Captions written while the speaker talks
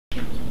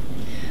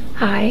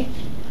Hi,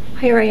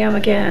 here I am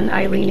again,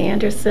 Eileen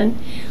Anderson,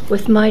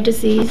 with my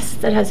disease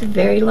that has a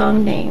very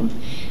long name,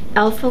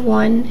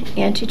 Alpha-1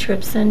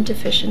 antitrypsin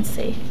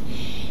deficiency.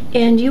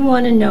 And you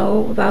want to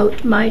know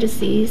about my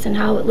disease and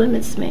how it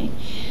limits me.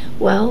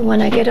 Well,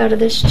 when I get out of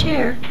this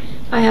chair,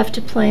 I have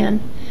to plan.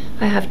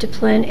 I have to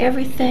plan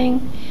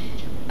everything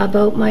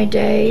about my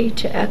day,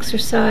 to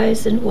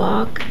exercise and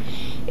walk.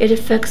 It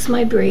affects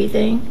my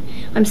breathing.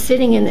 I'm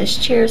sitting in this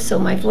chair so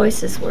my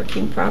voice is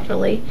working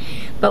properly,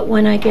 but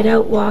when I get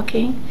out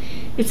walking,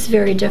 it's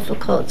very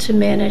difficult to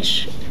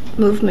manage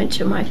movement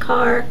to my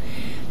car,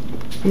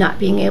 not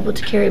being able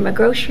to carry my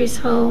groceries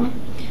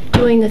home,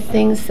 doing the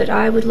things that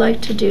I would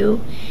like to do.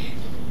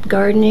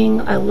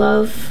 Gardening, I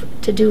love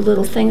to do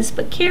little things,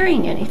 but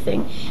carrying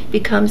anything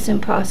becomes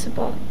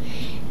impossible.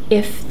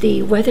 If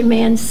the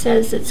weatherman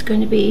says it's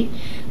going to be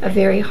a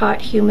very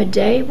hot, humid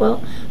day,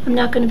 well, I'm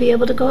not going to be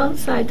able to go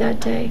outside that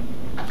day.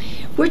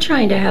 We're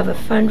trying to have a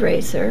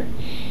fundraiser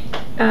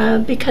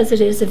because it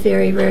is a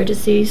very rare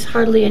disease.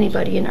 Hardly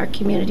anybody in our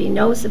community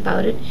knows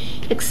about it,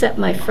 except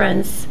my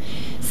friends,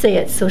 say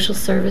at social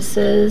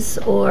services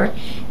or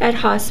at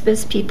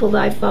hospice, people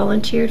that I've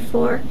volunteered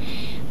for.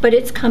 But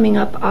it's coming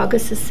up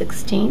August the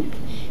 16th,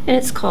 and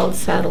it's called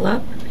Saddle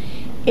Up.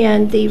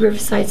 And the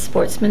Riverside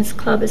Sportsman's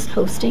Club is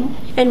hosting,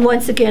 and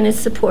once again is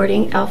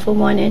supporting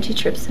Alpha-1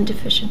 antitrypsin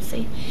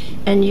deficiency.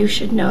 And you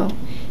should know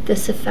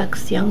this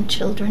affects young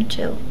children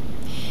too.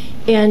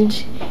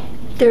 And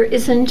there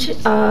isn't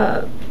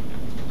a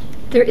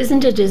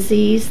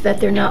disease that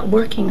they're not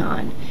working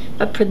on,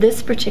 but for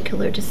this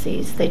particular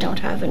disease, they don't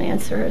have an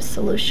answer or a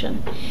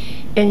solution.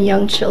 And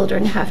young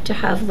children have to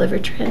have liver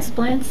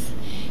transplants,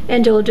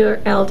 and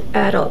older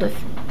adult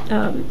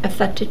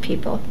affected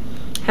people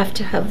have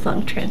to have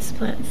lung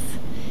transplants.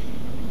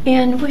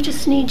 And we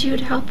just need you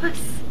to help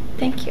us.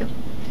 Thank you.